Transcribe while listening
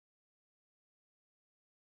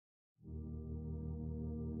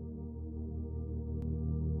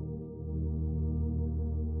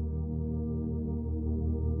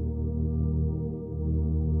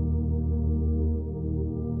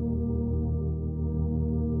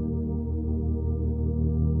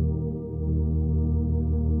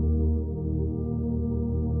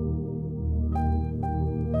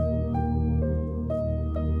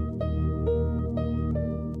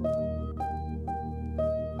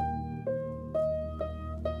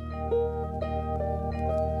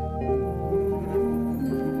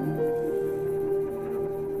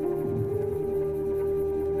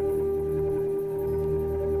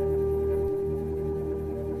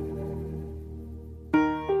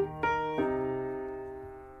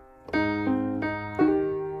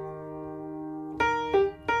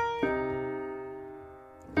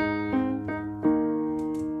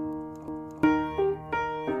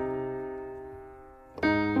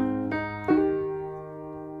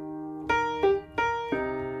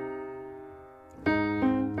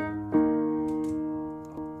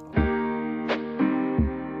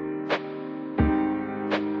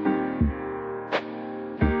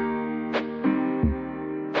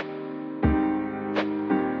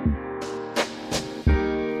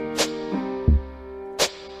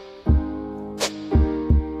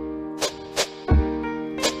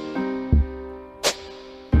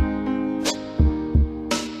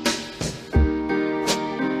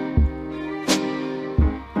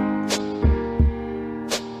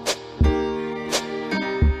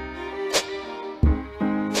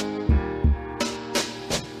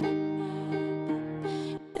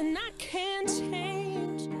can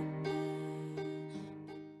change.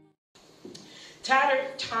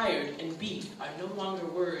 Tattered, tired, and beat are no longer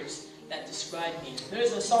words that describe me.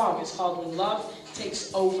 There's a song, it's called When Love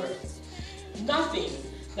Takes Over. Nothing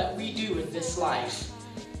that we do in this life,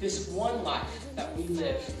 this one life that we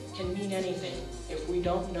live, can mean anything if we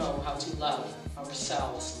don't know how to love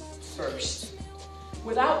ourselves first.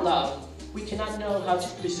 Without love, we cannot know how to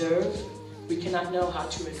preserve, we cannot know how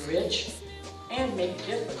to enrich, and make a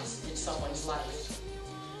difference in someone's life.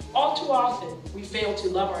 All too often, we fail to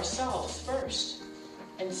love ourselves first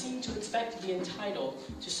and seem to expect to be entitled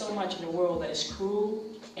to so much in a world that is cruel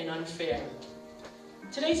and unfair.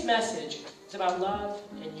 Today's message is about love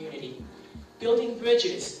and unity, building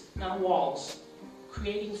bridges, not walls,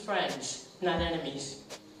 creating friends, not enemies,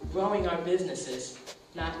 growing our businesses,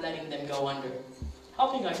 not letting them go under,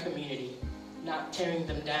 helping our community, not tearing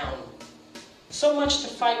them down. So much to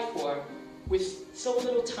fight for with so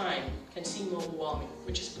little time can seem overwhelming,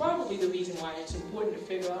 which is probably the reason why it's important to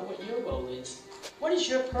figure out what your role is. What is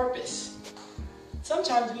your purpose?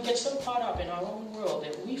 Sometimes we get so caught up in our own world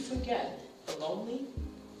that we forget the lonely,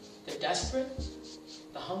 the desperate,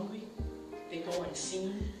 the hungry. They go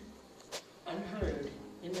unseen, unheard,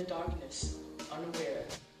 in the darkness, unaware.